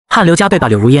汗流浃背吧，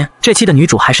柳如烟。这期的女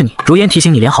主还是你。如烟提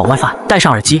醒你连好 WiFi， 戴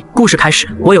上耳机。故事开始。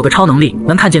我有个超能力，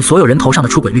能看见所有人头上的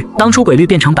出轨率。当出轨率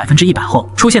变成100%后，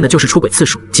出现的就是出轨次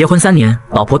数。结婚3年，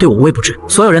老婆对我无微不至，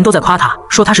所有人都在夸她，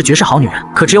说她是绝世好女人。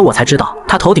可只有我才知道，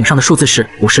她头顶上的数字是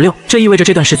56。这意味着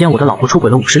这段时间我的老婆出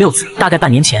轨了56次。大概半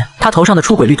年前，她头上的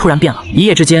出轨率突然变了，一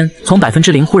夜之间从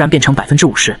0%忽然变成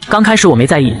50%。刚开始我没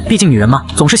在意，毕竟女人嘛，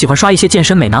总是喜欢刷一些健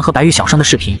身美男和白玉小生的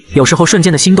视频，有时候瞬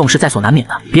间的心动是在所难免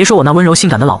的。别说我那温柔性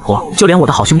感的老婆，就连我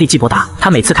的好兄弟季伯达，他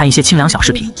每次看一些清凉小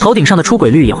视频，头顶上的出轨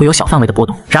率也会有小范围的波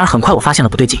动。然而很快我发现了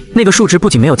不对劲，那个数值不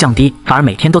仅没有降低，反而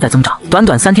每天都在增长。短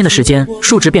短3天的时间，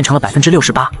数值变成了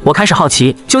68%。我开始好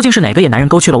奇，究竟是哪个野男人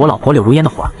勾去了我老婆柳如烟的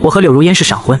火？我和柳如烟是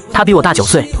闪婚，她比我大9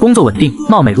岁，工作稳定，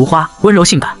貌美如花，温柔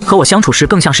性感，和我相处时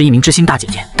更像是一名知心大姐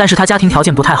姐。但是她家庭条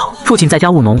件不太好，父亲在家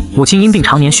务农，母亲因病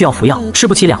常年需要服药，吃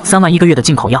不起2、3万1个月的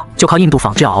进口药，就靠印度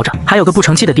仿制药熬着。还有个不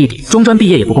成器的弟弟，中专毕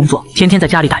业也不工作，天天在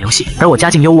家里打游戏。而我家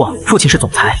境优渥，父亲是总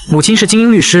裁，母亲是精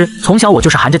英律师，从小我就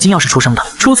是含着金钥匙出生的。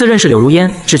初次认识柳如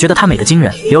烟，只觉得她美得惊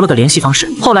人，留了个联系方式。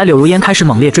后来柳如烟开始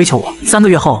猛烈追求我，3个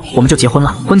月后我们就结婚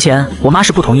了。婚前我妈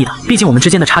是不同意的，毕竟我们之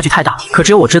间的差距太大了。可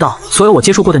只有我知道，所有我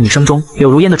接触过的女生中，柳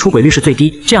如烟的出轨率是最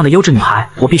低。这样的优质女孩，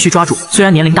我必须抓住。虽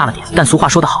然年龄大了点，但俗话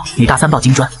说得好，女大3抱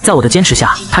金砖。在我的坚持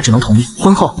下，她只能同意。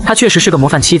婚后，她确实是个模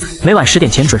范妻子，每晚10点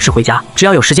前准时回家，只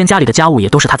要有时间，家里的家务也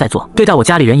都是她在做。对待我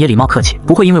家里人也礼貌客气，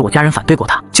不会因为我家人反对过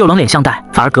她就冷脸相待，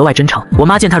反而格外真诚。我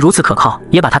妈见她如此可靠，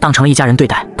也把她当成了一家人对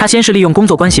待。她先是利用工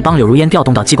作关系帮柳如烟调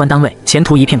动到机关单位，前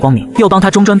途一片光明，又帮她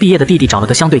中专毕业的弟弟找了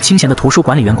个相对清闲的图书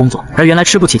管理员工作。而原来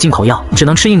吃不起进口药，只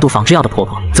能吃印度仿制药的婆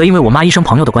婆，则因为我妈医生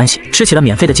朋友的关系，吃起了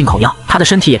免费的进口药，她的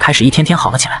身体也开始一天天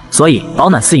好了起来。所以保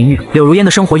暖私淫欲，柳如烟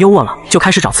的生活优渥了，就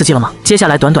开始找刺激了吗？接下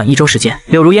来短短1周时间，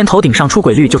柳如烟头顶上出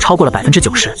轨率就超过了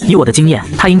90%。以我的经验，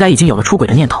她应该已经有了出轨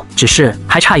的念头，只是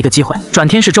还差一个机会。转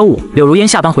天是周五，柳如烟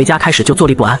下班回家开始就坐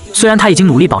立不安。虽然她已经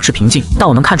努力保持平静，但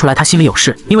我能看出来她心里有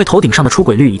事，因为头顶上的出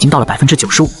轨率已经到了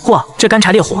95%。嚯，这干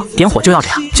柴烈火，点火就要这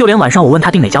样。就连晚上我问她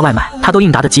订哪家外卖，她都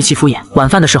应答得极其敷衍。晚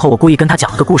饭的时候，我故意跟她讲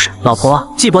了个故事：老婆，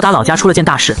季伯达老家出了件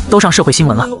大事，都上社会新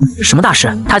闻了。什么大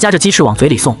事？她夹着鸡翅往嘴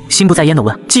里送，心不在焉地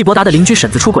问。季伯达的邻居婶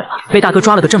子出轨了，被大哥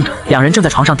抓了个正着，两人正在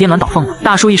床上颠鸾倒凤呢。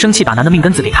大叔一生气，把男的命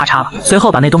根子给咔嚓了，随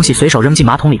后把那东西随手扔进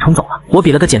马桶里冲走了。我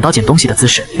比了个剪刀捡东西的姿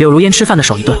势，柳如烟吃饭的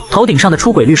手一顿，头顶上的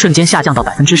出轨率瞬间下降到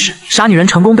10%。傻女人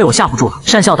成功被我吓唬住了，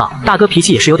讪笑道：大哥脾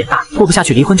气也是有点大，过不下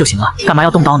去离婚就行了，干嘛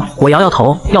要动刀呢？我摇摇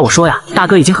头，要我说呀，大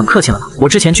哥已经很客气了呢。我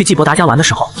之前去季伯达家玩的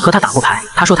时候，和他打过牌，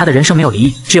他说他的人生没有离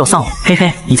异，只有丧偶。嘿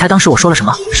嘿，你猜当时我说了什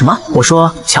么？什么？我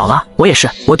说巧了，我也是。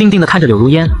我定定地看着柳如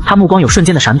烟，她目光有瞬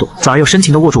间的闪躲，转而又深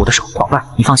情地握住我的手，宝贝儿，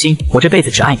你放心，我这辈子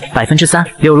只爱你3%。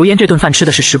柳如烟这顿饭吃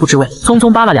的是食不知味，匆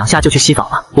匆扒拉2下就去洗澡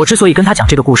了。我之所以跟她讲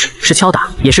这个故事，是敲打，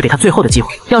也是给她最后的机会。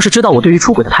要是知道我对于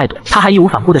出轨的态度，她还义无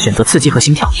反顾地选择刺激和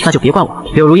心跳，那就别怪我了。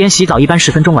柳如烟洗澡一般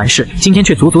10分钟完事，今天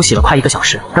却足足洗了快1个小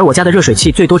时，而我家的热水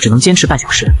器最多只能坚持半小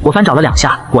时。我翻找了2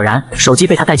下，果然手机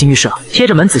被她带进浴室了。贴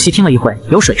着门仔细听了一会，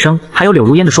有水声，还有柳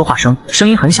如烟的说话声，声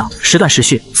音很小，时断时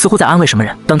续，似乎在安慰什么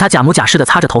人。等她假模假式地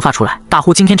擦着头发出来，大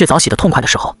呼今天这澡洗得痛快的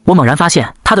时候，我猛然发现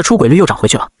她的出轨率又涨回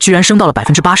去了，居然升到了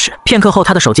80%。片刻后，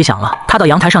她的手机响了，她到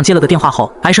阳台上接了个电话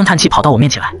后，唉声叹气跑到我面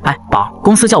前来，哎，宝，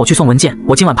公司叫我去送文件，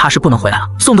我今晚怕是不能回来了，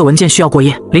送的文件需要过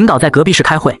夜，领导在隔壁室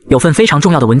开会，有份非常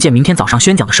重要的文件，明天早上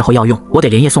宣讲的时候要用，我得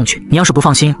连夜送去。你要是不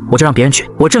放心，我就让别人去。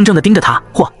我怔怔地盯着她，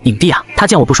嚯，影帝啊！她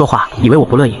见我不说话，以为我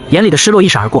不乐意，眼里的失落一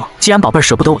闪而过。既然宝贝儿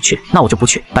舍不得我去，那我就不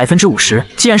去。50%，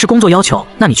既然是工作要求，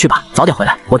那你去吧，早点回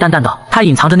来。我淡淡道。她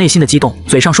隐藏着内心的激动，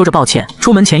嘴上说着抱歉，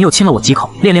出门前又亲了我几口，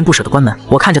恋恋不舍地关门。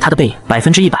我看着她的背影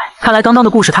，100%。看来刚刚的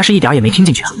故事她是一点也没听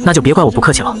进去啊，那就别怪我不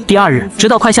客气了。第2日，直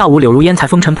到快下午，柳如烟才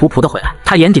风尘仆仆地回来，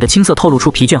她眼底的青涩透露出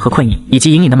疲倦和困意，以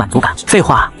及隐隐的满足感。废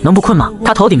话，能不困吗？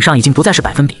她头顶上已经不再是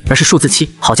百分比，而是数字7。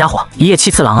好家伙，一夜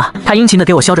7次郎啊！她殷勤地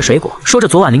给我削着水果，说着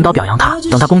昨晚领导表扬她，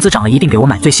等她工资涨了一定给我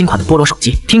买最新款的菠萝手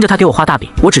机。听着她给我画大饼，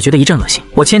我只觉得一阵恶心。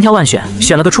我千挑万选，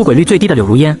选了个出轨率最低的柳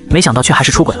如烟，没想到却还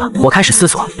是出轨了。我开始思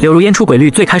索，柳如烟出轨率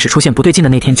最开始出现不对劲的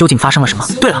那天究竟发生了什么？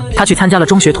对了，她去参加了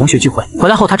中学同学聚会，回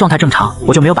来后她状态正常，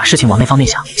我就没有把事情往那方面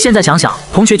想。现在想想，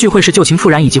同学聚会是旧情复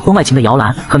燃以及婚外情的摇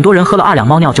篮，很多人喝了2两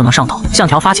猫尿就能上头，像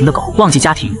条发情的狗，忘记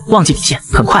家庭，忘记底线。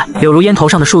很快，柳如烟头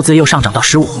上的数字又上涨到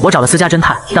15。我找了私家侦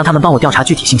探，让他们帮我调查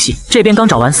具体信息。这边刚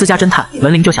找完私家侦探，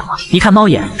门铃就响了。一看猫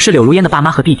眼，是柳如烟的爸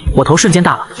妈和弟弟，我头瞬间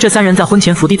大了。这3人在婚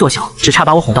前伏低作小，只差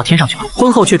把我哄到天上去了。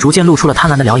婚后却逐渐露出了贪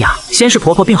婪的獠牙。先是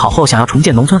婆婆病好后想要重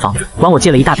建农村房子，管我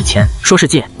借了一大笔钱，说是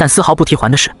借，但丝毫不提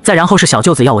还的事。再然后是小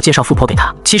舅子要我介绍富婆给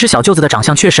他。其实小舅子的长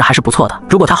相确实还是不错的，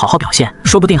如果他好好表现，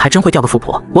说不定还真会钓个富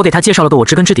婆。我给他介绍了个我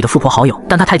知根知底的富婆好友，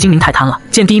但他太精明太贪了，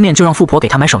见第一面就让富婆给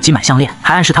他买手机买项链，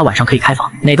还暗示他晚上可以开房。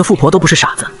哪个富婆都不是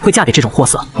傻子，会嫁给这种货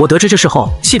色。我得知这事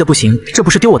后，气得不行，这不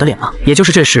是丢我的脸吗？也就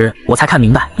是这时，我才看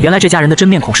明白，原来这家人的真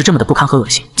面孔是这么的不堪和恶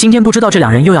心。今天不知道这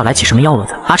两人又要来起什么幺蛾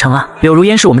子。阿成啊，柳如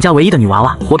烟是我们家唯一的女娃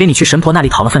娃，我给你去神婆那里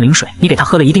讨了份灵水，你给她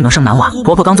喝了一定能生男娃。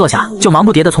婆婆刚坐下，就忙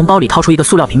不迭地从包里掏出一个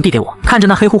塑料瓶递给我，看着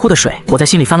那黑乎乎的水，我在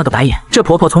心里翻了个白眼。这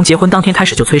婆婆从结婚当天开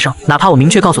始就催生，哪怕我明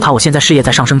确告诉她我现在事业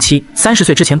在上升期，30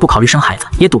岁之前不考虑生孩子，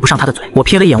也堵不上她的嘴。我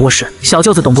瞥了一眼卧室，小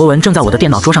舅子董博文正在我的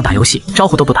电脑桌上打游戏，招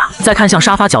呼都不打。再看向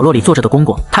沙发角落里坐着的公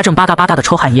公，他正吧嗒吧嗒地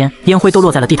抽旱烟，烟灰都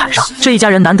落在了地毯上。这一家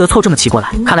人难得凑这么齐过来，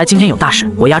看来今天有大事。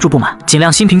我压住不满，尽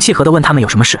量心平气和地问他们有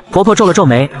什么事。婆婆皱了皱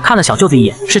眉，看了小舅子一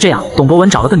眼，是这样，董博文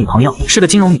找了个女朋友，是个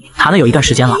金融女，谈了有一段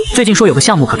时间了，最近说有个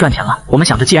项目可赚钱了，我们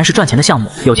想着既然是赚钱的项目，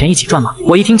有钱一起赚嘛。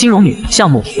我一听金融女项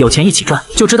目有钱一起赚，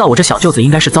就知道我这小舅子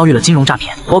应该是遭遇了金融诈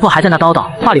骗。婆婆还在那叨叨，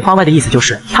话里话外的意思就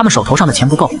是他们手头上的钱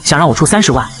不够，想让我出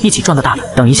30万一起赚个大的。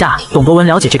等一下，董博文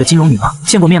了解这个金融女吗？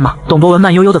见过面吗？董博文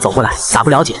慢悠悠地走过来，咋不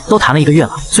了解？都谈了1个月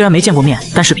了，虽然没见过面，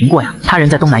但视频过呀。他人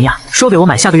在东南亚，说给我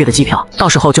买下个月的机票，到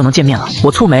时候就能见面了。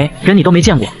我蹙眉，人你都没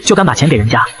见过，就敢把钱给人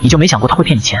家，你就没想过他会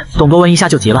骗你钱？董博文一下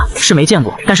就急了，是没见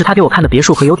过，但是他给我看的别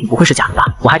墅和游艇不会是假的吧？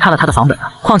我还看了他的房本呢，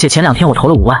况且前2天我投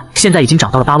了5万，现在已经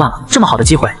涨到了8万了，这么好的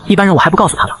机会，一般人我还不告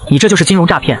诉他了。你这就是金融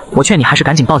诈骗，我劝你还是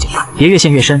赶紧报警吧，别越陷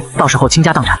越深，到时候倾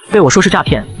家荡产。被我说是诈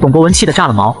骗，董博文气得炸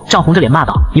了毛，涨红着脸骂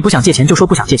道：你不想借钱就说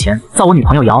不想借钱，造我女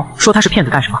朋友谣，说他是骗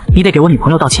子干什么？你得给我女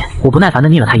朋友道歉。我不耐烦地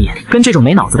睨了他一眼，跟这种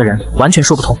没脑子的人完全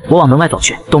说不通。我往门外走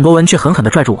去，董博文却狠狠地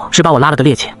拽住我，只把我拉了个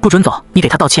趔趄，不准走，你给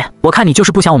他道歉。我看你就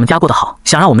是不想我们家过得好，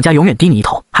想让我们家永远低你一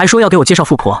头，还说要给我介绍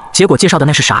富婆，结果介绍的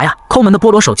那是啥呀？抠门的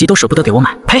菠萝手机都舍不得给我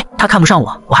买。呸，他看不上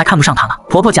我，我还看不上他呢。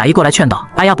婆婆假意过来劝道：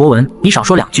哎呀博文，你少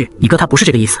说2句，你哥他不是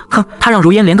这个意思。哼，他让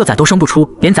如烟连个崽都生不出，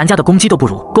连咱家的公鸡都不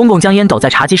如。公公将烟斗在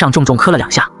茶几上重重磕了2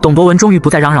下，董博文终于不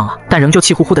再嚷嚷了，但仍旧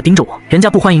气呼呼地盯着我，人家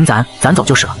不欢迎咱走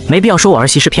就是了，没必要说我儿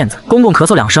媳是骗子。公公咳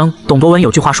嗽2声，董博文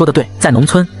有句话说得对，在农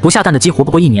村不下蛋的鸡活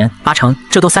不过1年。阿成，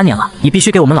这都3年了，你必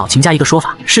须给我们老秦家一个说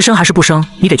法，是生还是不生，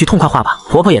你得去痛快话吧。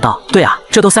婆婆也道：对啊，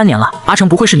这都3年了，阿成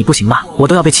不会是你不行吧？我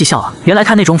都要被气笑了。原来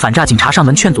看那种反诈警察上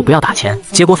门劝阻不要打钱，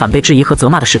结果反被质疑和责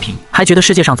骂的视频，还觉得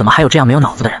世界上怎么还有这样没有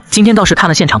脑子的人。今天倒是看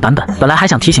了现场版本，本来还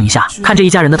想提醒一下，看这一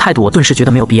家人的态度，我顿时觉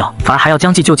得没有必要，反而还要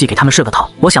将计就计给他们设个套。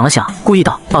我想了想，故意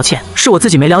道：抱歉，是我自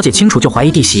己没了解清楚就怀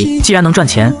疑弟媳，既然能赚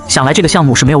钱，想来这个项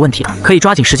目是没有问题的，可以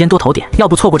抓紧时间多投点，要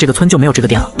不错过这个村就没有这个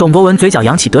店了。董博文嘴角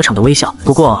扬起得逞的微笑，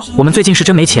不过我们最近是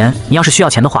真没钱，你要是需要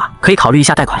钱的话，可以考虑一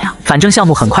下贷款呀，反正项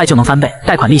目很快就能翻倍，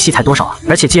贷款利息才多少啊？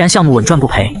而且既然项目稳赚不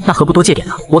赔，那何不多借点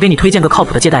呢？我给你推荐个靠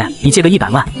谱的借贷案，你借个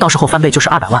100万，到时候翻倍就是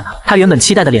200万了。他原本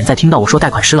期待的脸在听到我说贷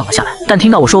款时冷了下来，但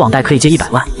听到我说网贷可以借100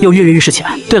万，又跃跃欲试起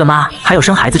来。对了妈，还有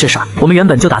生孩子这事儿，我们原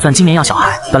本就打算今年要小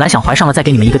孩，本来想怀上了再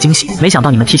给你们一个惊喜，没想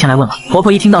到你们提前来问了。婆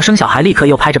婆一听到生小孩，立刻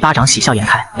又拍着巴掌喜笑颜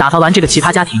开。打发完这个奇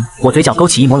葩家庭，我嘴角勾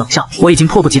起一抹冷笑，我已经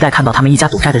迫不及待看到他们一家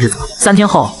赌债的日子了。3天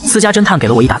后，私家侦探给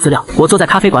了我一沓资料，我坐在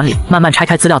咖啡馆里慢慢拆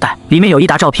开资料袋，里面有一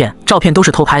沓照片，照片都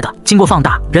是偷拍的，经过放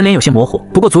大，人脸有些模糊，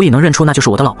不过足以能认出那就是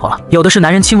我的老婆了。有的是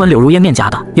男人亲吻柳如烟面颊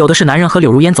的，有的是男人和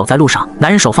柳如烟走在路上，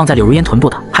男人手放在柳如烟臀部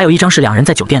的，还有一张是2人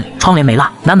在酒店里，窗帘没拉，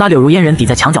男把柳如烟人抵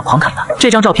在墙角狂啃的。这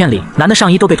张照片里，男的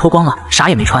上衣都被脱光了，啥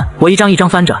也没穿。我一张一张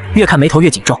翻着，越看眉头越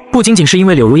紧皱。不仅仅是因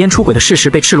为柳如烟出轨的事实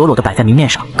被赤裸裸地摆在明面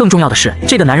上，更重要的是，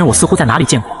这个男人我似乎在哪里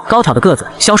见过。高挑的个子，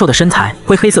消瘦的身材，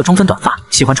灰黑色中分短发，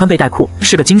喜欢穿背带裤，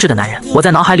是个精致的男人。我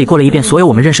在脑海里过了一遍所有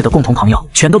我们认识的共同朋友，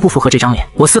全都不符合这张脸。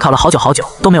我思考了好久好久，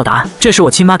都没有答案。这时我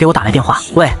亲妈给我打来电话，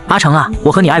喂，阿成啊，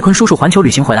我和你艾坤叔叔环球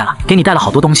旅行回来了，给你带了好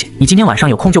多东西，你今天晚上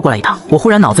有空就过来一趟。我忽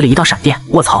然脑子里一道闪电，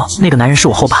卧槽，那个男人是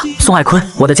我后爸宋艾坤。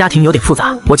我的家庭有点复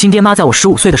杂，我亲爹妈在我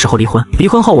15岁的时候离婚，离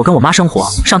婚后我跟我妈生活，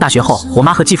上大学后我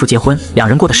妈和继父结婚，2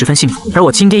人过得十分幸福。而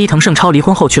我亲爹伊藤胜超离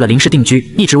婚后去了临时定居，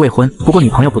一直未婚，不过女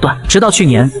朋友不断，直到去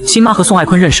年亲妈和宋艾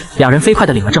坤认识，2人飞快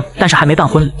地领了证，但是还没办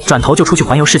婚礼，转头就出去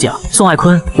环游世界了。宋艾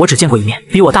坤我只见过一面，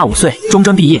比我大5岁，中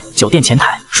专毕业，酒店前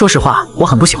台。说实话，我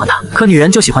很不喜欢他，可女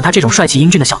人就喜欢他这种帅气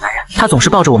英俊的小男人。他总是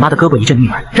抱着我妈的胳膊一阵腻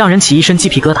味，让人起一身鸡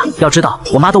皮疙瘩。要知道，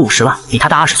我妈都50了，比他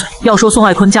大20岁。要说宋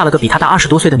艾坤嫁了个比他大20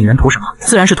多岁的女人图什么？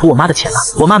自然是图我妈的钱了。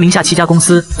我妈名下7家公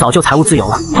司，早就财务自由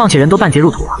了，况且人都半截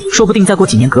入土了，说不定再过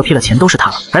几年嗝屁了钱都是他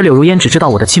了。而柳如烟只知道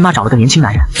我的亲妈找了个年轻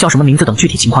男人，叫什么名字等具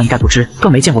体情况一概不知，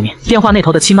更没见过面。电话那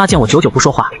头的亲妈见我久久不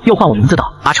说话，又唤我名字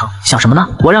道：阿成，想什么呢？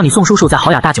我让你宋叔叔在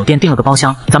豪雅大酒店订了个包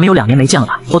厢，咱们有2年没见了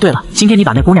吧？哦对了，今天你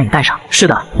把那姑娘也带上。是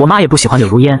的，我妈也不喜欢柳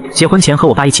如烟，结婚前和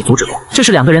我爸一起阻止过，这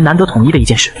是2个人难得得统一的一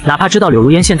件事，哪怕知道柳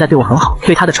如烟现在对我很好，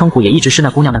对她的称呼也一直是那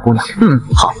姑娘那姑娘。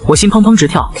好，我心砰砰直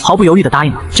跳，毫不犹豫地答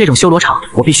应了。这种修罗场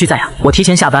我必须在呀！我提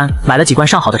前下班买了几罐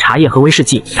上好的茶叶和威士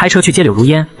忌，开车去接柳如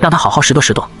烟，让她好好拾掇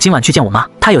拾掇，今晚去见我妈。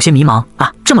她有些迷茫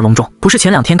啊，这么隆重，不是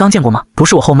前2天刚见过吗？不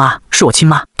是我后妈，是我亲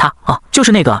妈。她就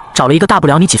是那个找了一个大不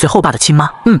了你几岁后爸的亲妈。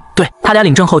对，他俩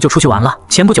领证后就出去玩了，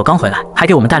前不久刚回来，还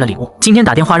给我们带了礼物。今天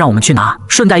打电话让我们去拿，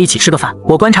顺带一起吃个饭。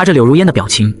我观察着柳如烟的表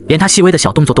情，连她细微的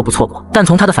小动作都不错过，但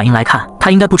从她的反应来看，她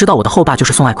应该不知道我的后爸就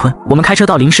是宋爱坤。我们开车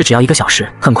到临市只要1个小时，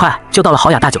很快就到了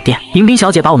豪雅大酒店。迎宾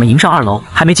小姐把我们迎上2楼，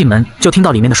还没进门就听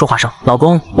到里面的说话声：“老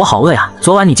公，我好饿呀，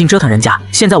昨晚你净折腾人家，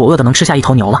现在我饿得能吃下1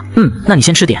头牛了。那你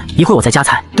先吃点，一会儿我再加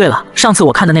菜。对了，上次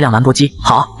我看的那辆兰博基，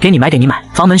好，给你买。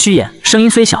房门虚掩，声音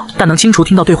虽小，但能清楚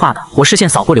听到对话的。我视线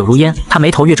扫过柳如烟，她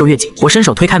眉头越皱越紧。我伸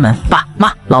手推开门，爸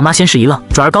妈。老妈先是一愣，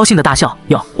转而高兴的大笑：“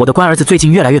哟，我的乖儿子最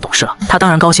近越来越懂事了。”她当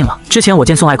然高兴了。之前我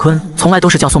见宋爱坤，从来都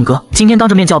是叫宋哥，今天当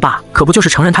着面叫爸，可不就是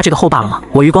承认他这个后爸了吗？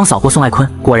我余光扫过宋爱坤，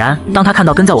果然，当他看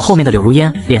到跟在我后面的柳如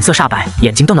烟，脸色煞白，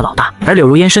眼睛瞪得老大。而柳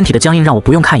如烟身体的僵硬让我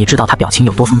不用看也知道她表情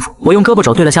有多丰富。我用胳膊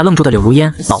肘对了下愣住的柳如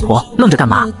烟：“老婆，愣着干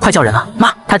嘛？快叫人啊！”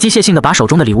妈。她机械性的把手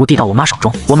中的礼物递到我妈手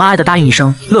中，我妈爱的答应一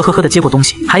声，乐呵呵的接过东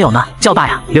西。还有呢，叫爸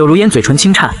呀！柳如烟嘴唇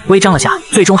轻颤，微张了下，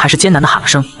最终还是艰难的喊了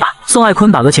声爸。宋爱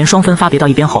坤把额前双分发别到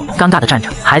一边后，尴尬的站着。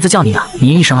孩子叫你呢，你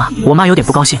应一声啊。我妈有点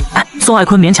不高兴。宋爱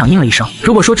坤勉强应了一声。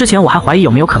如果说之前我还怀疑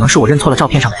有没有可能是我认错了照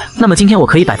片上的人，那么今天我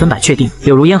可以100%确定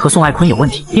柳如烟和宋爱坤有问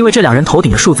题，因为这2人头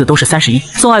顶的数字都是31。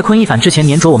宋爱坤一反之前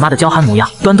黏着我妈的娇憨模样，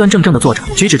端端正正的坐着，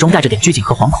举止中带着点拘谨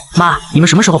和惶恐。妈，你们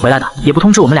什么时候回来的？也不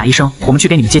通知我们俩一声，我们去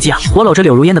给你们接机啊。我搂着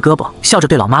柳如烟的胳膊，笑着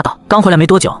对老妈道：“刚回来没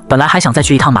多久，本来还想再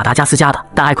去一趟马达加斯加的，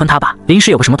但爱坤他爸临时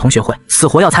有个什么同学会，死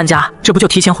活要参加，这不就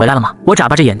提前回来了吗？”我眨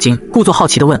巴着眼睛，故作好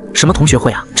奇的问：“什么同学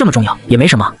会啊？这么重要？也没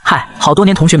什么，嗨，好多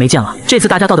年同学没见了，这次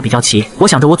大家到的比较齐，我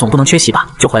想着我总不能缺席吧，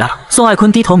就回来了。”宋爱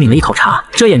坤低头抿了一口茶，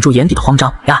遮掩住眼底的慌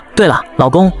张。呀，对了，老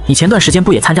公，你前段时间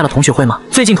不也参加了同学会吗？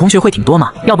最近同学会挺多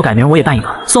嘛，要不改明儿我也办一个。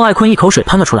宋爱坤一口水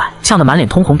喷了出来，呛得满脸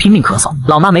通红，拼命咳嗽。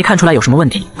老妈没看出来有什么问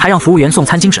题，还让服务员送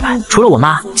餐巾纸来。除了我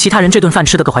妈，其他人这顿饭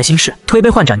吃得各怀心事。推杯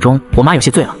换盏中，我妈有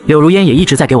些醉了，柳如烟也一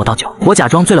直在给我倒酒。我假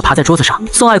装醉了，爬在桌子上。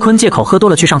宋爱坤借口喝多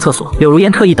了去上厕所，柳如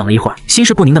烟特意等了一会儿，心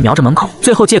事不宁地瞄着门口，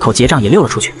最后借口结账也溜了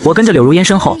出去。我跟着柳如烟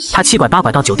身后，她七拐八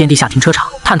拐到酒店地下停车场，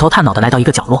探头探脑地来到一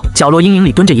个角落，角落阴影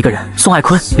里蹲着一个人，宋爱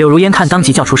坤。柳如烟看当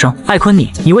即叫出声：“爱坤，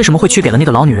你为什么会去给了那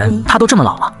个老女人？她都这么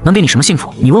老了，能给你什么幸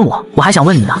福？你问我还想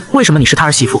问你呢，为什么你是她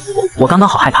儿媳妇？我刚刚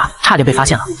好害怕，差点被发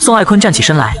现了。”宋爱坤站起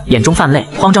身来，眼中泛泪，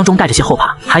慌张中带着些后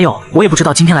怕。还有，我也不知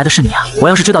道今天来的是你啊，我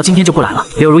要是知道今天就不来了。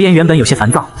柳如烟原本有些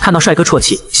烦躁，看到帅哥啜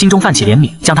泣，心中泛起怜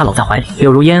悯，将他搂在怀里。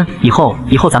柳如烟，以后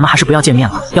咱们还是不要见面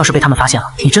了，要是被他们发现了，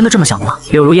你真的这么想的吗？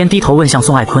柳如烟低头问向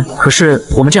宋爱坤。可是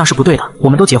我们这样是不对的，我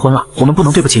们都结婚了，我们不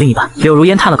能对不起另一半。柳如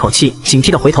烟叹了口气，警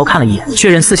惕地回头看了一眼，确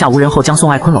认四下无人后，将宋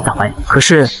爱坤搂在怀里。可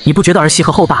是你不觉得儿媳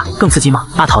和后爸更刺激吗？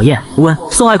啊，讨厌！呜！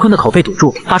宋爱坤的口被堵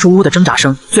住，发出呜呜的挣扎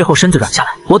声，最后身子软下来。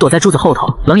我躲在柱子后头，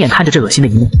冷眼看着这恶心的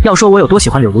一幕。要说我有多喜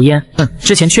欢柳如烟，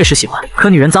之前确实喜欢，可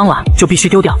女人脏了就必须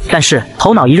丢掉。但是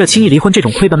头脑一热轻易离婚这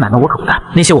种亏本买卖我可不干，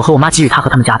那些我和我妈给予她和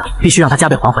他们家的，必须让她加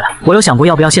倍还回来。我有想过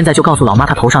要不要现在就告诉老妈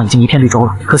她头上已经一片绿洲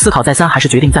了，可思考再三，还是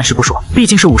决定暂时不说。毕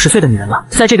竟是50岁的女人了，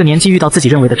在这个年纪遇到自己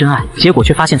认为的真爱，结果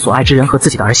却发现所爱之人和自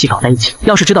己的儿媳搞在一起，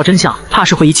要是知道真相，怕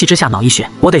是会一气之下脑溢血。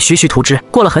我得徐徐图之。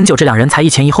过了很久，这两人才一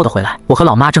前一后的回来。我和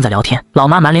老妈正在聊天，老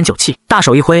妈满脸酒气，大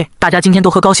手一挥：“大家今天都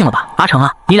喝高兴了吧？阿成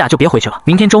啊，你俩就别回去了，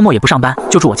明天周末也不上班，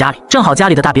就住我家里。正好家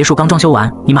里的大别墅刚装修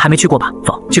完，你们还没去过吧？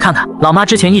走，去看看。”老妈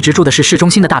之前一直住的是市中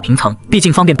心的大平层，毕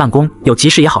竟方便办公，有急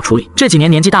事也好处理。这几年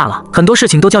年纪大了，很多事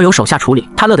情都交由手下处理，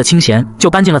她乐得清闲，就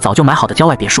搬进了早就买好的郊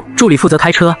外别墅。助理负责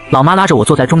开车，老妈拉着我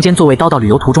坐在中间座位，叨叨旅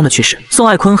游途中的趣事。宋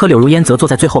爱坤和柳如烟则坐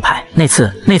在最后排。那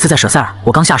次在舍塞尔，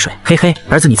我刚下水，嘿嘿，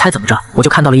儿子你猜怎么着？我就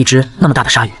看到了一只那么大的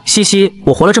鲨鱼。嘻嘻，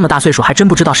我活了这么大岁数，还真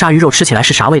不知道鲨鱼肉吃起来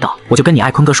是啥味道。我就跟你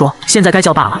爱坤哥说，现在该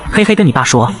叫爸了。嘿嘿，跟你爸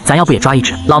说，咱要不也抓一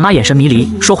只？老妈眼神迷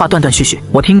离，说话断断续续。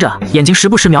我听着，眼睛时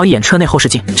不时瞄一眼车内后视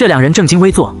镜，这两人正襟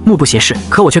危坐，目不斜视，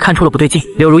可我却看出了不对劲。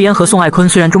柳如烟和宋爱坤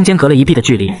虽然中间隔了1臂的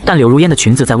距离，但柳如烟的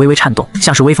裙子在微微颤动，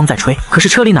像是微风在吹。可是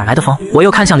车里哪来的风？我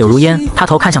又看向柳如烟，她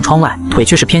头看向窗外，腿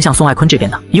却是偏向宋爱坤这边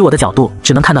的。以我的角度，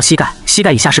只能看到膝盖，膝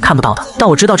盖以下是看不到的。但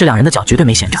我知道这两人的脚绝对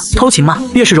没闲着。偷情吗？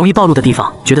越是容易暴露的地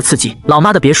方，觉得刺激。老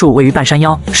妈的别墅位于半山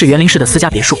腰，是园林式的私家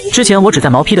别墅。之前我只在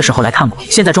毛坯的时候来看过，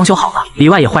现在装修好了，里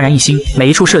外也焕然一新，每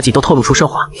一处设计都透露出奢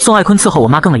华。宋爱坤伺候我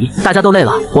妈更了意，大家都累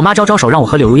了，我妈招招手让我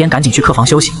和柳如烟赶紧去客房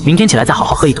休息，明天起来再好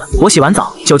好喝一顿。我洗完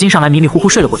澡就酒精上来迷迷糊糊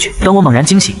睡了过去。等我猛然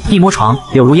惊醒，一摸床，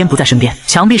柳如烟不在身边，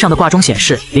墙壁上的挂钟显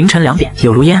示凌晨2点。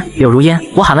柳如烟，柳如烟，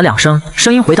我喊了2声，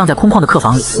声音回荡在空旷的客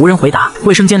房里，无人回答。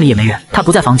卫生间里也没人，她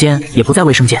不在房间，也不在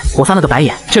卫生间。我翻了个白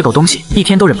眼，这狗东西一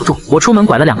天都忍不住。我出门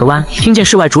拐了2个弯，听见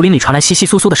室外竹林里传来窸窸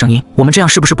窣窣的声音。我们这样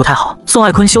是不是不太好？宋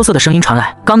爱坤羞涩的声音传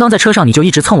来。刚刚在车上你就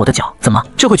一直蹭我的脚，怎么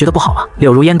这会觉得不好了？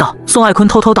柳如烟道。宋爱坤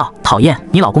偷偷道，讨厌，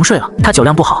你老公睡了，他酒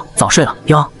量不好，早睡了。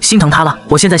哟，心疼他了。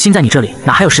我现在心在你这里，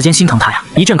哪还有时间心疼他呀？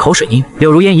一阵口水音，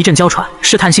柳如烟一阵娇喘，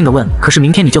试探性的问，可是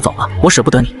明天你就走了，我舍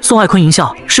不得你。宋爱坤淫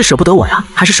笑，是舍不得我呀，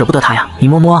还是舍不得他呀？你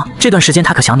摸摸，这段时间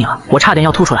他可想你了，我差点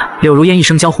要吐出来。柳如烟一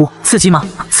声娇呼，刺激吗？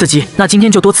刺激，那今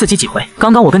天就多刺激几回。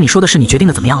刚刚我跟你说的是你决定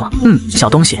的怎么样了？小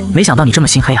东西，没想到你这么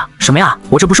心黑啊。什么呀？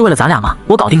我这不是为了咱俩吗？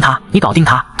我搞定他，你搞定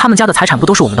他，他们家的财产不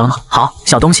都是我们的了吗？好，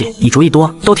小东西，你主意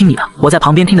多，都听你的。我在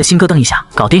旁边听得心咯噔一下，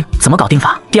搞定？怎么搞定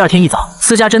法？第二天一早，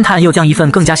私家侦探又将一份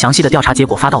更加详细的调查结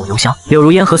果发到我邮箱。柳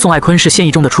如烟和宋爱坤是现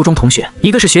役中的初中同学，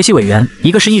一个是学习委员，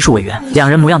一个是艺术委员，两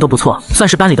人模样都不错，算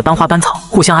是班里的班花班草，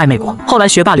互相暧昧过。后来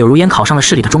学霸柳如烟考上了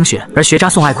市里的中学，而学渣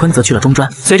宋爱坤则去了中专。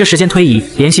随着时间推移，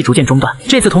联系逐渐中断。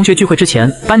这次同学聚会之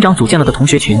前，班长组建了个同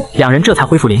学群，两人这才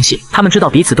恢复联系。他们知道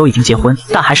彼此都已经结婚，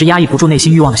但还是压抑不住内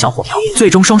心欲望的小火苗，最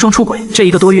终双双出轨。这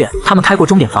1个多月，他们开过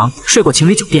钟点房，睡过情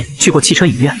侣酒店，去过汽车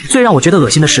影院。最让我觉得恶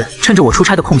心的是，趁着我出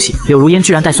差的空隙，柳如烟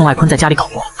居然带宋爱坤在家里搞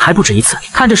过，还不止一次。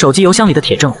看着手机邮箱里的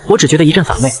铁证，我只觉得一阵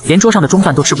反胃，连桌上的中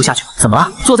饭都吃不下去。怎么了？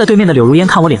坐在对面的柳如烟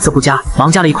看我脸色不佳，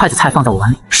忙夹了一筷子菜放在我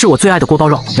碗里，是我最爱的锅包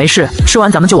肉。没事，吃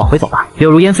完咱们就往回走吧。柳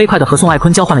如烟飞快地和宋爱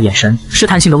坤交换了眼神，试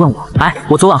探性地问我，哎，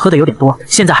我昨晚喝的有点多，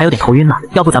现在还有点头晕呢，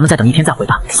要不咱们再等1天再回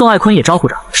吧。宋爱坤也招呼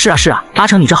着，是啊是啊，阿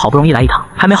成你这好不容易来一趟，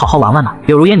还没好好玩玩呢。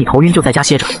柳如烟你头晕就在家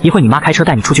歇着，一会你妈开车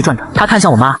带你出去转转。他看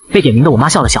向我妈，被点名的我妈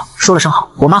笑了笑，说了声好，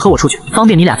我妈和我出去，方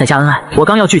便你俩在家恩爱。我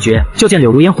刚要拒绝，就见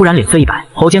柳如烟忽然脸色一白，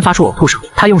喉间发出呕吐声，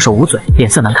她用手捂嘴，脸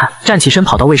色难看，站起身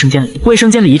跑到卫生间里。卫生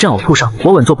间里一阵呕吐声，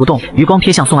我稳坐不动，余光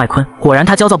瞥向宋爱坤，果然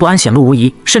他焦躁不安显露无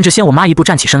遗，甚至先我妈一步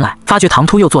站起身来，发觉唐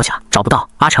突又坐下，找不到。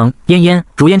阿成，嫣嫣，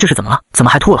如烟这是怎么了？怎么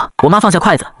还吐了？我妈放下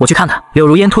筷子，我去看看。柳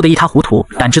如烟吐得一塌糊涂，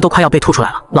胆汁都快要被吐出来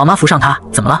了。老妈扶上她，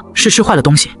怎么了？是吃坏了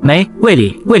东西没？胃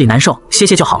里难受，歇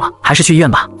歇就好了，还是去医院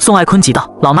吧。宋爱坤急道。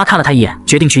老妈看了他一眼，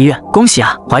决定去医院。恭喜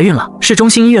啊，怀孕了。市中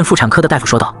心医院妇产科的大夫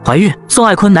说道。怀孕？宋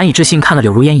爱坤难以置信看了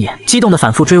柳如烟一眼，激动地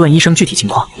反复追问医生具体情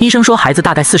况。医生说孩子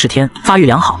大概40天，发育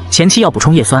良好，前期要补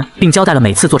充叶酸，并交代了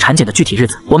每次做产检的具体日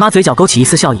子。我妈嘴角勾起一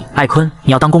丝笑意，爱坤，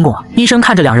你要当公公啊。医生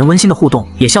看着两人温馨的互动，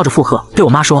也笑着附和，对我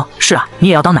妈说，是啊，你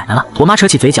也要当奶奶了。我妈扯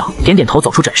起嘴角，点点头走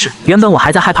出诊室。原本我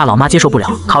还在害怕老妈接受不了，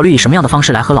考虑以什么样的方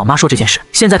式来和老妈说这件事，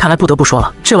现在看来不得不说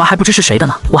了，这娃还不知是谁的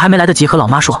呢。我还没来得及和老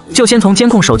妈说，就先从监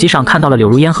控手机上看到了柳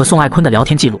如烟和宋爱坤的聊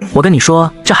天记录。我跟你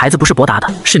说，这孩子不是博达的，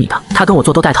是你的，他跟我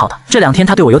做都带套的。这2天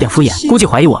他对我有点敷衍，估计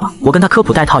怀疑我了。我跟他科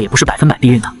普带套也不是100%避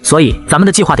孕的，所以咱们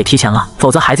的计划得提前了，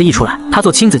否则孩子一出来，他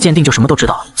做亲子鉴定就什么都知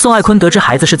道了。宋爱坤得知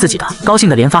孩子是自己的，高兴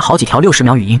的连发好几条60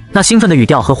秒语音，那兴奋的语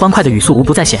调和欢快的语速无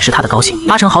不在显示他的高兴。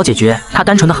阿成好解决，他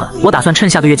单纯的很。我打算趁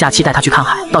下个月假期带他去看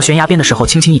海，到悬崖边的时候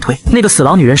轻轻一推，那个死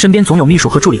老女人身边总有秘书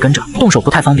和助理跟着，动手不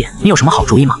太方便。你有什么好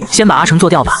主意吗？先把阿成做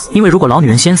掉吧，因为如果老女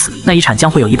人先死，那遗产将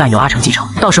会有一半由阿成继承，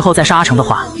到时候再杀阿成的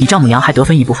话，你丈母娘还得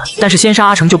分一部分。但是先杀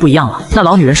阿成就不一样了，那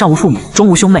老女人上无父母，中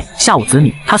无兄妹，下无子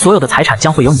女，她所有的财产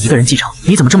将会由你一个人继承。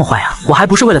你怎么这么坏啊？我还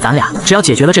不是为了咱俩，只要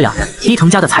解决了这2人，伊藤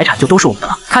家的财产就都是我们的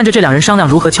了。看着这2人商量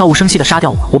如何悄无声息地杀掉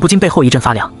我，我不禁背后一阵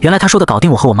发凉。原来他说的搞定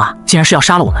我和我妈，竟然是要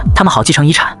杀了我们，他们好继承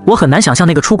遗产。我很难想象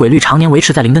那个出轨率常年维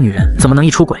持在0的女人，怎么能一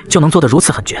出轨就能做得如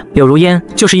此狠绝。柳如烟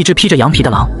就是一只披着羊皮的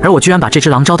狼，而我居然把这只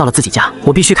狼招到了自己家，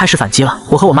我必须开始反击了。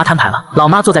我和我妈摊牌了。老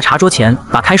妈坐在茶桌前，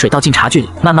把开水倒进茶具里，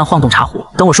慢慢晃动茶壶。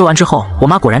等我说完之后，我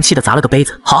妈果然气得砸了个杯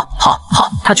子。好，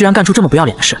她居然干出这么不要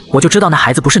脸的事，我就知道那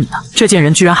孩子不是你的，这贱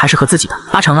人居然还是和自己的。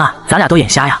阿成啊，咱俩都眼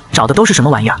瞎呀，找的都是什么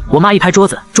玩意儿？我妈一拍桌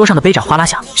子，桌上的杯盏哗啦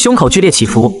响，胸口剧烈起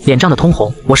伏，脸涨得通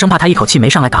红。我生怕她一口气没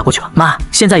上来打过去了。妈，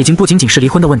现在已经不仅仅是离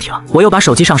婚的问题了。我又把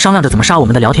手机上商量着怎么杀我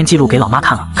们的聊天记录给老妈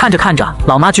看了，看着看着，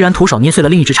老妈居然徒手捏碎了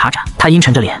另一只茶盏。她阴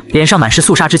沉着脸，脸上满是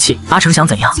肃杀之气。阿成想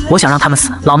怎样？我想让他们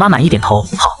死。老妈满意点头，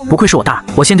好，不愧是我大儿。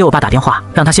我先给我爸打电话，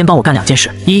让他先帮我干2件事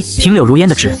：1，停柳如烟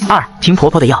的职；2，停婆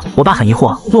婆的药。我爸很疑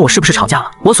惑，问我是不是吵架了。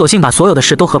我索性把所有的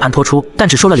事都和盘托出，但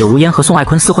只说了柳如烟和宋爱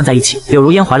坤厮混在一起，柳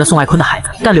如烟怀了宋爱坤的孩子，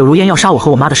但柳如烟要杀我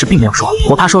和我妈的事并没有说。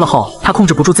我怕说了后，他控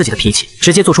制不住自己的脾气，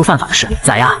直接做出犯法的事。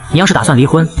崽呀，你要是打算离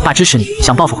婚，爸支持你，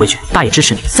想报复回去，爸也支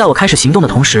持你。在我开始行动的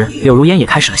同时，柳如烟也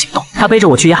开始了行动。他背着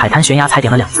我去野海滩悬崖踩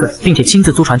点了2次，并且亲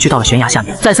自租船去到了悬崖下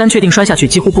面，再三确定摔下去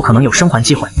几乎不可能有生还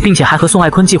机会，并且还和宋爱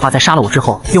坤计划在杀了我之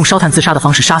后，用烧炭自杀的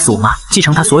方式杀死我妈，继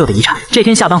承她所有的遗产。这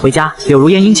天下班回家，柳如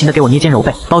烟殷勤地给我捏肩揉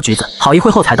背、剥橘子，好一会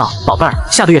后才道：“宝贝儿，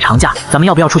下个月长假，咱们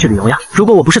要不要出去旅游呀？”如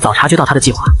果我不是早察觉到她的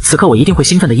计划，此刻我一定会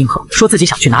兴奋地应和，说自己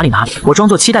想去哪里。我装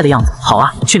作期待的样子：“好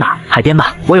啊，去哪儿？海边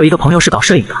吧。我有一个朋友是搞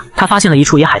摄影的，他发现了一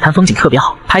处野海滩风景特别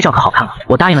好，拍照可好看了。”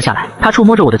我答应了下来。他触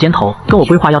摸着我的肩头，跟我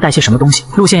规划要带些什么东西，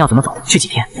路线要怎么走，去几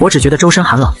天。我只觉得周身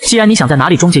寒冷。既然你想在哪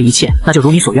里终结一切，那就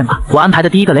如你所愿吧。我安排的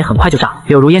第一个雷很快就炸了。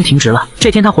柳如烟停职了。这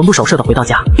天她魂不守舍地回到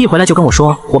家，一回来就跟我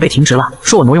说我被停职了，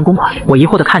说我挪用公款。我疑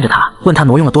惑地看着她，问她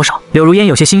挪用了多少。柳如烟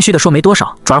有些心虚地说没多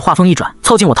少，转而话锋一转，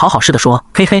凑近我讨好似的说：“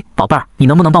嘿嘿，宝贝儿，你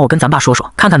能不能帮我跟咱爸说说，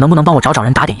看看能不能帮我找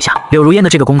人打点一下？”柳如烟的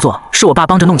这个工作是我爸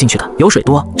帮着弄进去的，油水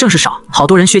多，正事少，好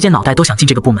多人削尖脑袋都想进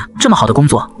这个部门。这么好的工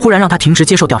作，忽然让他停职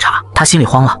接受调查，他心里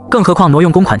慌了。更何况挪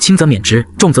用公款，轻则免职，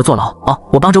重则坐牢。哦，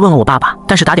我帮着问我爸爸，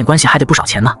但是打点关系还得不少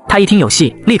钱呢。他一听有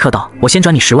戏，立刻道：“我先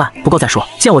转你10万，不够再说。”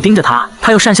见我盯着他，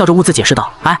他又讪笑着兀自解释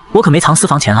道：“哎，我可没藏私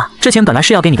房钱啊，这钱本来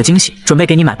是要给你个惊喜，准备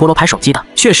给你买菠萝牌手机的。”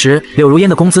确实，柳如烟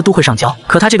的工资都会上交，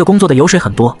可他这个工作的油水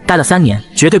很多，待了3年，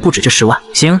绝对不止这10万。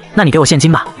行，那你给我现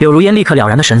金吧。柳如烟立刻了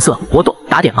然的神色，我懂，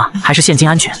打点嘛，还是现金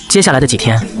安全。接下来的几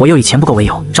天，我又以钱不够为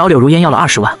由，找柳如烟要了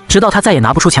20万，直到她再也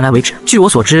拿不出钱来为止。据我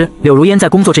所知，柳如烟在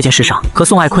工作这件事上和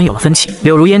宋爱坤有了分歧。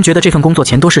柳如烟觉得这份工作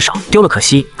钱多事少，丢了可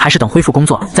惜，还是等恢复工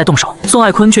作再动手。宋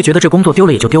爱坤却觉得这工作丢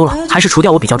了也就丢了，还是除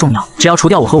掉我比较重要，只要除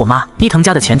掉我和我妈，伊藤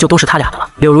家的钱就都是他俩的了。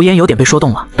柳如烟有点被说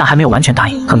动了，但还没有完全答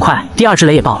应。很快，第2只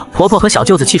雷也爆了，婆婆和小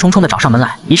舅子气冲冲地找上门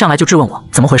来，一上来就质问我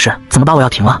怎么回事，怎么把我要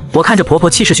停了？我看着婆婆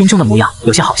气势汹汹的模样，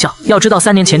有些好笑。要知道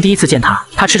3年前第一次见她，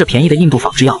她吃着便宜的印度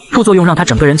仿制药，副作用让她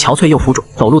整个人憔悴又浮肿，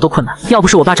走路都困难。要不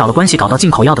是我爸找了关系搞到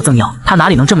进口药的赠药，她哪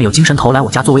里能这么有精神头来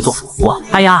我家作威作福？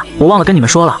哎呀，我忘了跟你们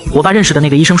说了，我爸认识的那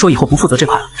个医生说以后不负责这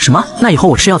块了。什么？那以后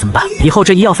我吃药怎么办？以后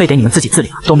这医药费得你们自己自理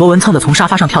了。董博文蹭的从沙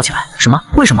发上跳起来，什么？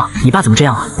为什么？你爸怎么这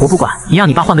样啊？我不管，你让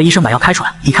你爸换个医生把药开出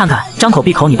来。你看看，张口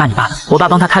闭口你爸的，我爸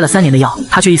帮他开了3年的药，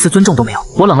他却一丝尊重都没有。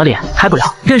我冷了脸，开不了。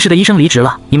认识的医生离职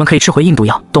了，你们可以吃回印度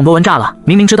药。董博文炸了，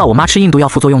明明知道我妈吃印度药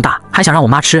副作用大，还想让我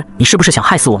妈吃，你是不是想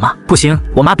害死我妈？不行，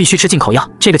我妈必须吃进口药，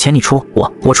这个钱你出，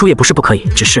我出也不是不可以，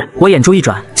只是我眼珠一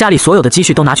转，家里所有的积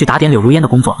蓄都拿去打点柳如烟的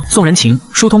工作，送人情、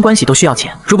疏通关系都需要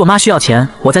钱。如果妈需要钱，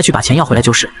我再去把钱要回来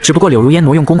就是。只不过柳如烟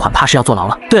挪用公款，怕是要坐牢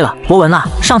了。对了，博文啊，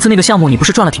上次那个项目你不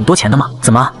是赚了挺多钱的吗？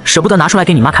怎么舍不得拿出来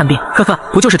给你妈看病？呵呵，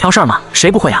不就是挑事儿吗？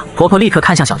谁不会啊？婆婆立刻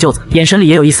看向小舅子，眼神里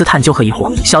也有一丝探究和疑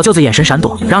惑。小舅子眼神闪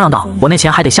躲，嚷嚷道：“我那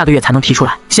钱还得下个月才能提出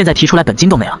来，现在提出来本金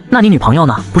都没了。那你女朋友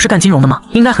呢？不是干金融的吗？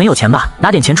应该很有钱吧？拿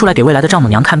点钱出来给未来的丈母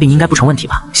娘看病应该不成问题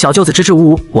吧？”小舅子支支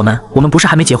吾吾：“我们不是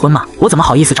还没结婚吗？我怎么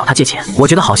好意思找他借钱？我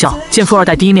觉得好笑，见富二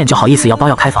代第一面就好意思要包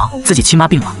要开房，自己亲妈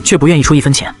病了却不愿意出1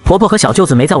分钱。”婆婆和小舅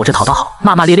子没在我这讨到好，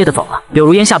骂骂咧咧的走了。柳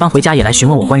如烟下班回家也来询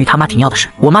问我关于他妈停药的事。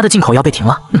我妈的进口药被停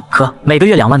了，可每个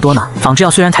月2万多呢。仿制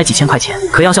药虽然才几千块钱，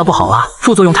可药效不好啊，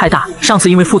副作用太大。上次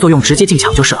因为副作用直接进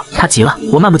抢救室了，她急了。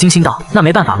我漫不经心道：“那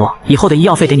没办法咯，以后的医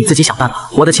药费得你自己想办法。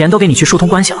我的钱都给你去疏通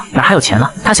关系了，哪还有钱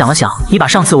了？”她想了想，你把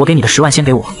上次我给你的10万先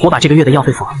给我，我把这个月的药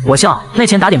费付了。我笑，那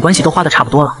钱打点关系都花的差不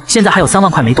多了，现在还有3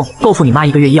万块没动，够付你妈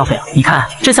1个月医药费了。你看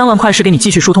这3万块是给你继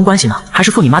续疏通关系呢，还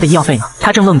是付你妈的医药费呢？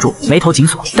她正愣住，眉头紧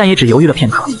锁，但也只犹豫了片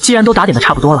刻。既然都打点的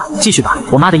差不多了，继续吧。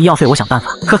我妈的医药费我想办法。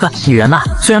呵呵，女人嘛，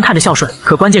虽然看着孝顺，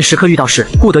可关键时刻遇到事，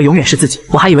顾得永远是自己。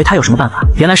我还以为她有什么办法，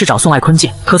原来是找宋爱坤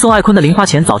借。可宋爱坤的零花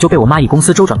钱早就被我妈以公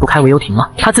司周转不开为由停了，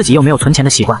她自己又没有存钱的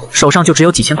习惯，手上就只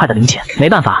有几千块的零钱。没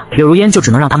办法，柳如烟就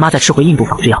只能让她妈再吃回印度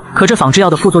仿制药。可这仿制药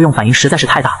的副作用反应实在是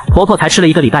太大了，婆婆才吃了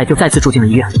1个礼拜就再次住进了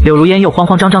医院。柳如烟又慌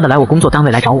慌张张的来我工作单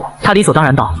位来找我，她理所当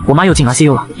然道：“我妈又进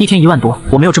ICU 了，1天1万多，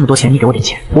我没有这么多钱，你给我点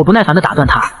钱。”我不耐烦的打断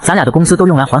她：“咱俩的工资都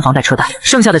用来还房贷车贷，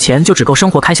剩下的钱就只够生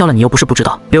活开销了，你又不是不知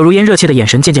道。”柳如烟热切的眼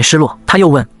神渐渐失落，她又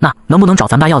问：“那能不能找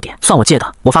咱爸要点？算我借的，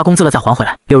我发工资了再还回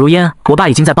来。”柳如烟，我爸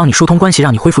已经在帮你疏通关系，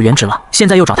让你恢复原职了，现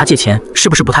在又找他借钱，是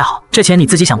不是不太好？这钱你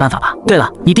自己想办法吧。对了，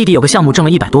你弟弟有个项目挣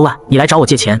了100多万，你来找我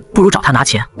借钱，不如找他拿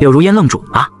钱。柳如烟愣住：“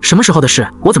啊，什么时候的事？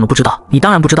我怎么不知道？”“你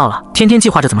当然不知道了，天天计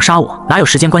划着怎么杀我，哪有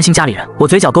时间关心家里人？”我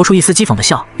嘴角勾出一丝讥讽的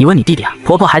笑：“你问你弟弟啊。”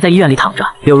婆婆还在医院里躺着，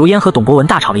柳如烟和董博文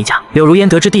大吵了一架。柳如烟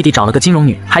得知弟弟找了个金融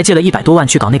女，还借了100多万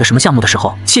去搞那个什么项目的时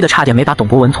候，气得差点没把董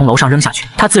博文从楼上扔下去。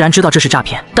他自然知道这是诈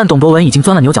骗，但董博文已经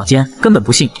钻了牛角尖，根本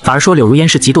不信，反而说柳如烟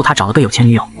是嫉妒他找了个有钱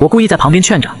女友。我故意在旁边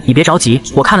劝着：“你别着急，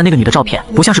我看了那个女的照片，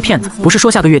不像是骗子，不是说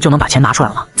下个月就能把钱拿出来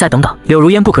了吗？再等等。”柳如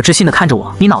烟不可置信地看着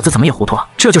我：“你脑子怎么也糊涂了？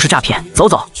这就是诈骗！走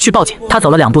走，去报警！”他走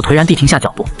了2步，颓然地停下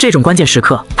脚步。这种关键时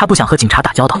刻，他不想和警察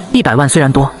打交道。100万虽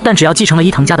然多，但只要继承了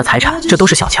伊藤家的财产，这都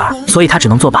是小钱儿，所以他只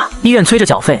能作罢。医院催着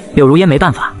缴费，柳如烟没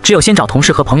办法，只有先找同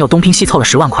事和朋友东拼西凑了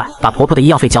10万块，把婆婆的医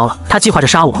药费交了。她计划着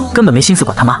杀我，根本没心思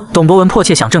管她妈。董博文迫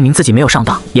切想证明自己没有上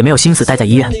当，也没有心思待在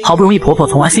医院。好不容易婆婆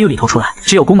从 ICU 里头出来，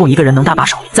只有公公一个人能搭把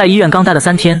手。在医院刚待了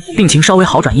3天，病情稍微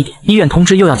好转一点，医院通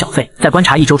知又要缴费，再观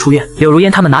察1周出院。柳如烟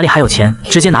他们哪里还有钱，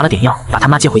直接拿了点药把他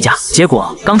妈接回家。结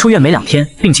果刚出院没2天，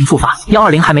病情复发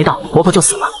，120还没到，婆婆就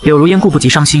死了。柳如烟顾不及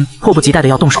伤心，迫不及待的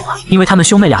要动手了，因为他们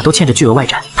兄妹俩都欠着巨额外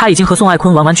债，她已经和宋爱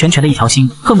坤完完全全的一条心，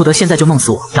恨不得现在就弄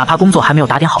死我，哪怕工作还没有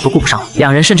打点好都顾不上了。2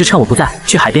人甚至趁我不在，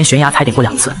去海边悬崖踩点过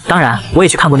2次。当然，我也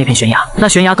去看过那片悬崖，那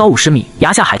悬崖高50米，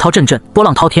崖下海涛阵阵，波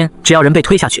浪滔天，只要人被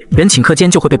推下去，人顷刻间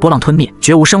就会被波浪吞灭，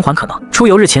绝无生还可能。出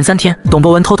游日前3天，董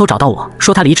博文偷偷找到我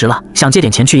说他离职了，想借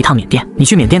点钱去一趟缅甸。你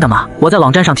去缅甸干嘛？我在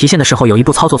网站上提现的时候有一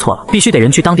步操作错了，必须得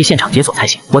人去当地现场解锁才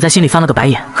行。我在心里翻了个白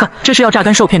眼，哼，这是要榨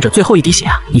干受骗者最后一滴血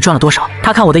啊！你赚了多少？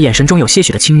他看我的眼神中有些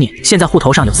许的轻蔑，现在户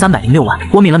头上有306万。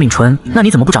我抿了抿唇，那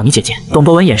你怎么不找你姐姐？董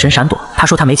博文眼神闪躲，他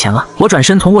说他没钱了。我转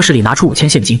身从卧室里拿出5000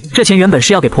现金，这钱原本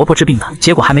是要给婆婆治病的，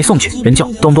结果还没送去，人就……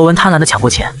董博文贪婪的抢过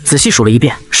钱，仔细数了一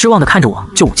遍，失望的看着我，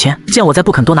就5000。见我再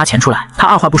不肯多拿钱出来，他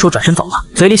二话不说转身走了，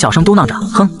嘴里小声嘟囔着，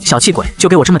哼，小气鬼，就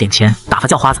给我这么点钱，打发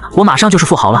叫花子呢？我马上就是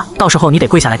富豪了，到时候你得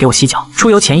跪下来给我洗脚。出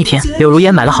游前1天，柳如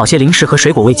烟买了好些零食和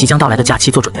水果为即将到来的假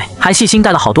期做准备，还细心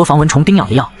带了好多防蚊虫叮咬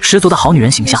的药，十足的好女人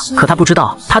形象。可她不知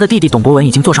道，她的弟弟董博文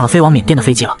已经坐上了飞往缅甸的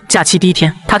飞机了。假期第1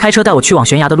天，他开车带我去往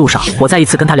悬崖的路上，我再一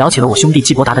次跟他聊起了我兄弟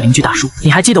季伯达的邻居大叔。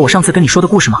你还记得我上次跟你说的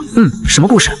故事吗？什么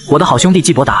故事？我的好兄弟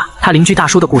季伯达，他邻居大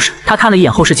叔的故事。他看了一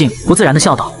眼后视镜，不自然的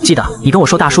笑道：记得你跟我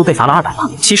说大叔被罚了200吗？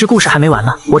其实故事还没完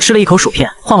呢。我吃了一口薯片，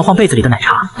晃了晃被子里的奶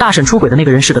茶。大婶出轨的那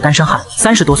个人是个单身汉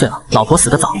，30多岁了，老婆死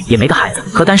得早，也没个孩子。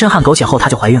可单身汉苟且后，她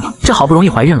就怀孕了。这好不容易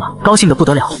怀孕了，高兴得不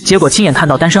得了。结果亲眼看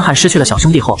到单身汉失去了小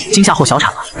兄弟后，惊吓后小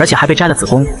产了，而且还被摘了子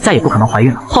宫，再也不可能怀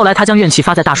孕了。后来他将怨气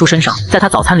发在大叔身上，在他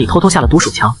早餐里偷偷下了毒鼠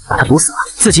强，把他毒死了，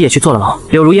自己也去坐了牢。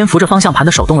柳如烟扶着方向盘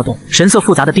的手动了动，神色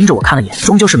复杂的盯着我看了眼，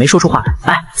终究是没说出话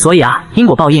来。所以啊，因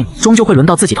果报应终究会轮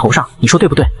到自己头上，你说对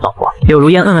不对，老婆？柳如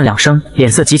烟2声，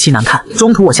脸色极其难看。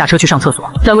中途我下车去上厕所，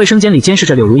在卫生间里监视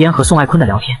着柳如烟和宋爱坤的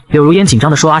聊天。柳如烟紧张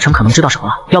地说：“阿成可能知道什么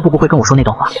了，要不会跟我说那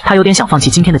段话。”他有点想放弃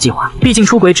今天的计划，毕竟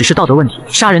出轨只是道德问题，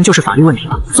杀人就是法律问题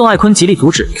了。宋爱坤极力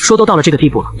阻止，说都到了这个地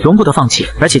步了，容不得放弃。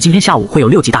而且今天下午会有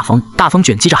6级大风，大风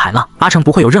卷击着海浪，阿成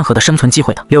不会有任何的生存机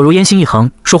会的。柳如烟心一横，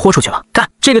说豁出去了。干，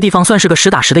这个地方算是个实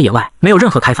打实的野外，没有任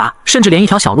何开发，甚至连一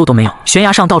条小路都没有。悬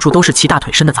崖上到处都是其大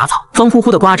腿深的杂草，风呼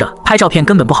呼的刮着，拍照片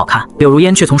根本不好看。柳如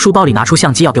烟却从书包里拿出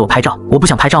相机要给我拍照，我不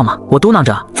想拍照吗？我嘟囔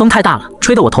着，风太大了，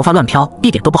吹得我头发乱飘，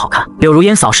一点都不好看。柳如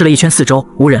烟扫视了一圈四周，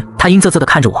无人，她阴恻恻地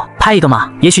看着我，拍一个嘛，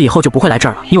也许以后就不会来这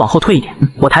儿了。你往后退一点。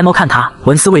我抬眸看她，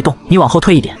纹丝未动。你往后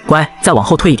退一点，乖，再往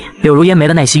后退一点。柳如烟没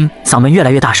了耐心，嗓门越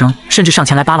来越大声，甚至上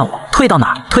前来扒拉我。退到哪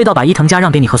儿？退到把伊藤家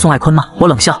让给你和宋爱坤吗？我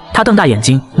冷笑，她瞪大眼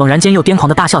睛，猛然间又癫狂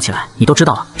地大笑起来。你都知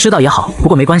道了，知道也好，不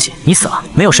过没关系，你死了，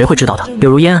没有谁会知道的。柳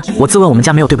如烟，我自问我们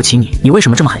家没有对不起你，你为什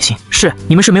么这么狠心？是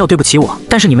你们是没有对不起我，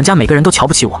但是你们家每个人都瞧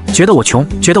不起我，觉得我穷，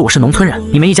觉得我是农村人。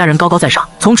你们一家人高高在上，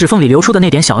从指缝里流出的那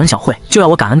点小恩小惠，就要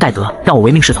我感恩戴德，让我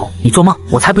唯命是从。你做梦，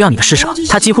我才不要你的施舍。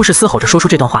他几乎是嘶吼着说出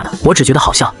这段话的，我只觉得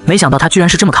好笑，没想到他居然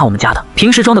是这么看我们家的。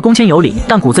平时装的恭谦有礼，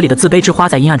但骨子里的自卑之花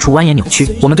在阴暗处蜿蜒扭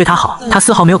曲。我们对他好，他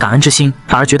丝毫没有感恩之心，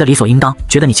反而觉得理所应当，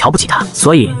觉得你瞧不起他。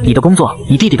所以你的工作，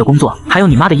你弟弟的工作，还有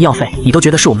你妈的医药费，你都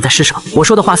觉得是我们在施舍。我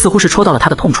说的话似乎是戳到了他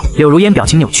的痛处。柳如烟表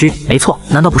情扭曲，没错，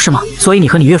难道不是吗？所以你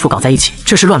和你岳父搞在一起，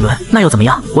这是乱伦，那又怎么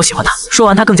样？我喜欢他。说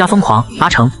完他更加疯狂，阿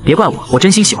成，别怪我，我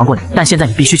真心喜欢过你，但现在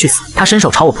你必须去死。他伸手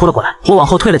朝我扑了过来，我往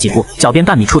后退了几步，脚边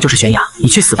半米处就是悬崖，你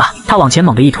去死吧。他往前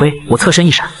猛地一推，我侧身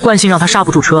一闪，惯性让他刹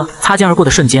不住车，擦肩而过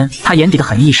的瞬间，他眼底的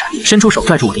狠意一闪，伸出手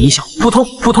拽住我的衣袖，扑通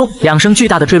扑通，2声巨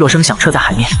大的坠落声响彻在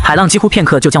海面，海浪几乎片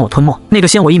刻就将我吞没。那个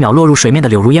先我1秒落入水面的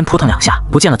柳如烟扑腾2下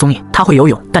不见了踪影。他会游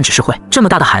泳，但只是会。这么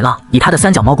大的海浪，以他的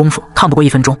3脚猫功夫，抗不过1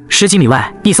分钟。10几米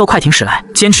外，一艘快艇驶来，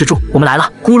坚持住，我们来了！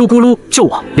咕噜咕噜，救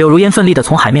我！柳如烟奋力地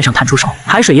从海面上探出手，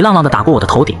海水一浪浪地打过我的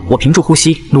头顶，我屏住呼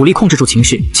吸，努力控制住情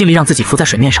绪，尽力让自己浮在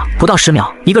水面上。不到10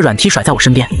秒，一个软梯甩在我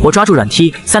身边，我抓住软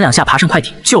梯，3两下爬上快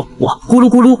艇，救我！咕噜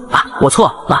咕噜啊，我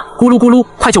错了！咕噜咕噜，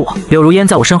快救我！柳如烟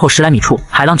在我身后10来米处，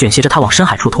海浪卷挟着她往深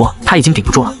海处拖，她已经顶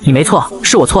不住了。你没错，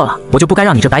是我错了，我就不该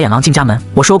让你这白眼狼进家门。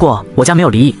我说过，我家没有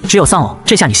离异，只有丧偶，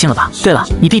这下你信了吧？对了，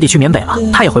你弟弟去缅北了，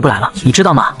他也回不来了，你知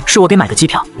道吗？是我给买的机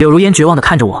票。柳如烟绝望地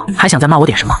看着我，还想再骂我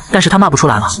点什么，但是他骂不出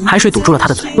来了，海水堵住了他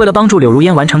的嘴。为了帮助柳如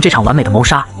烟完成这场完美的谋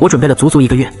杀，我准备了足足1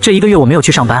个月。这1个月我没有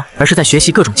去上班，而是在学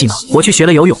习各种技能。我去学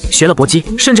了游泳，学了搏击，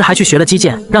甚至还去学了击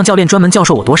剑。让教练专门教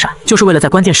授我躲闪，就是为了在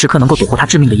关键时刻能够躲过他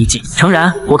致命的一击。诚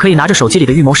然，我可以拿着手机里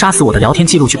的预谋杀死我的聊天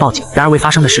记录去报警，然而未发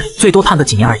生的事，最多判个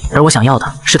几年而已。而我想要的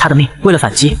是他的命。为了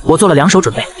反击，我做了2手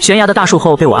准备。悬崖的大树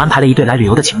后被我安排了一对来旅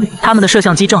游的情侣，他们的摄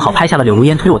像机正好拍下了柳如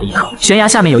烟推我的一刻。悬崖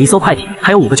下面有一艘快艇，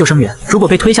还有5个救生员。如果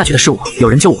被推下去的是我，有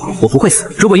人救我，我不会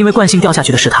死。如果因为惯性掉下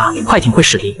去的是他，快艇会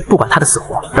驶离，不管他的死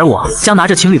活。而我将拿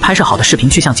着情侣拍摄好的视频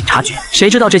去向警察局，谁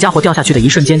知道这家伙掉下去的一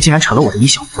瞬间竟然扯了我的衣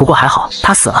袖。不过还好，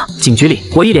他死了。警局里，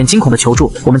我一脸惊恐的求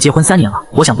助：我们结婚3年了，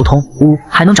我想不通，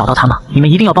还能找到他吗？你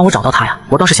们一定要帮我找到他呀！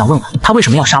我倒是想问问他为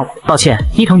什么要杀我。抱歉，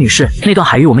伊藤女士，那段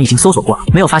海域我们已经搜索过了，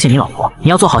没有发现你老婆。你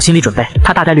要做好心理准备，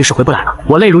她大概率是回不来了。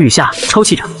我泪如雨下，抽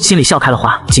泣着，心里笑开了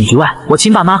花。警局外，我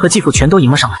亲爸妈和继父全都迎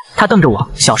了上来。他瞪着我，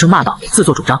小声骂道：自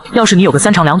作主张！要是你有个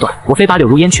3长2短，我非把柳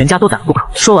如烟全家都宰了不可。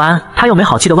说完，他又没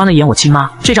好气地弯了一眼我亲妈，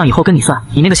这账以后跟你算，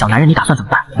你那个小男人你打算怎么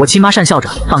办？我亲妈讪笑着，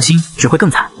放心，只会更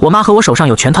惨。我妈和我手上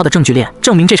有全套的证据链，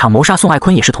证明这场谋杀宋爱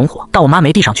坤也是同伙，但我妈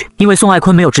没递上去，因为宋爱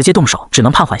坤没有直接动手，只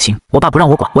能判缓刑。我爸不让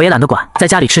我管，我也懒得管，在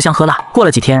家里吃香喝辣。过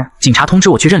了几天，警察通知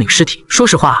我去认领尸体。说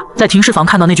实话，在停尸房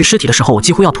看到那具尸体的时候，我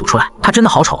几乎要吐出来，他真的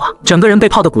好丑啊，整个人被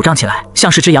泡得鼓胀起来，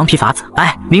像是只羊皮筏子。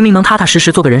哎，明明能踏踏实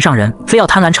实做个人上人，非要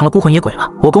贪婪成了孤魂野鬼了。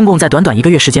我公公在短短1个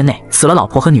月时间内死了老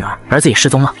婆和女儿，儿子也失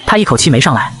踪了，他一口气没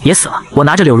上来，也死了。我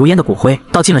拿着柳如烟的骨灰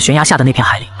倒进了悬崖下的那片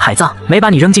海里，海葬，没把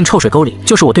你扔进臭水沟里，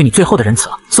就是我对你最后的仁慈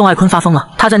了。宋爱坤发疯了，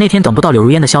他在那天等不到柳如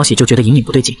烟的消息，就觉得隐隐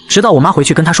不对劲，直到我妈回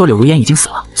去跟他说柳如烟已经死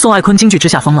了，宋爱坤惊惧之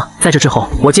下疯了。在这之后，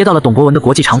我接到了董博文的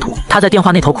国际长途，他在电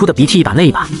话那头哭得鼻涕一把泪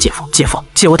一把，姐夫，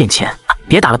借我点钱。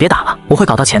别打了，我会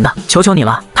搞到钱的，求求你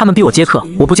了！他们逼我接客，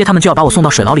我不接他们就要把我送到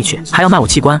水牢里去，还要卖我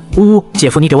器官。姐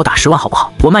夫，你给我打10万好不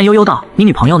好？我慢悠悠道：你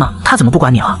女朋友呢？她怎么不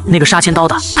管你了？那个杀千刀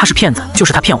的，她是骗子，就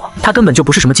是她骗我，她根本就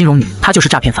不是什么金融女，她就是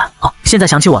诈骗犯。哦，现在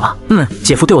想起我了，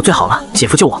姐夫对我最好了，姐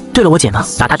夫救我。对了，我姐呢？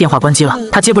打她电话关机了，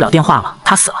她接不了电话了，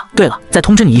她死了。对了，再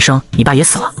通知你一声，你爸也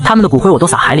死了，他们的骨灰我都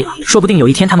撒海里了，说不定有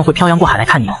一天他们会漂洋过海来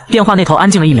看你哦。电话那头安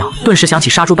静了1秒，顿时响起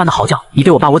杀猪般的嚎叫：你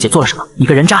对我爸我姐做了什么？你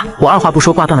个人渣！我二话不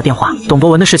说挂断了电话。董博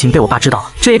文的事情被我爸知道了，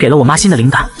这也给了我妈新的灵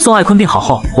感。宋爱坤病好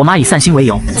后，我妈以散心为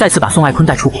由，再次把宋爱坤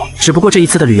带出国。只不过这一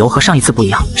次的旅游和上一次不一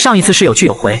样，上一次是有去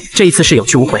有回，这一次是有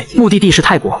去无回，目的地是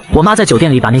泰国。我妈在酒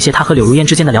店里把那些她和柳如烟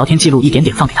之间的聊天记录一点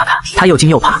点放给她看，她又惊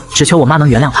又怕，只求我妈能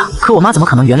原谅她。可我妈怎么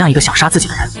可能原谅一个想杀自己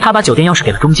的人？她把酒店钥匙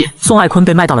给了中介，宋爱坤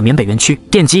被卖到了缅北园区，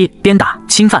电击、鞭打、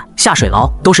侵犯、下水牢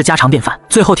都是家常便饭。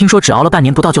最后听说只熬了半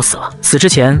年不到就死了，死之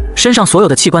前身上所有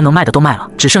的器官能卖的都卖了，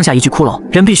只剩下一具骷髅。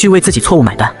人必须为自己错误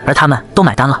买单，而他们都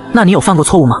买单了。那你有犯过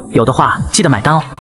错误吗？有的话记得买单哦。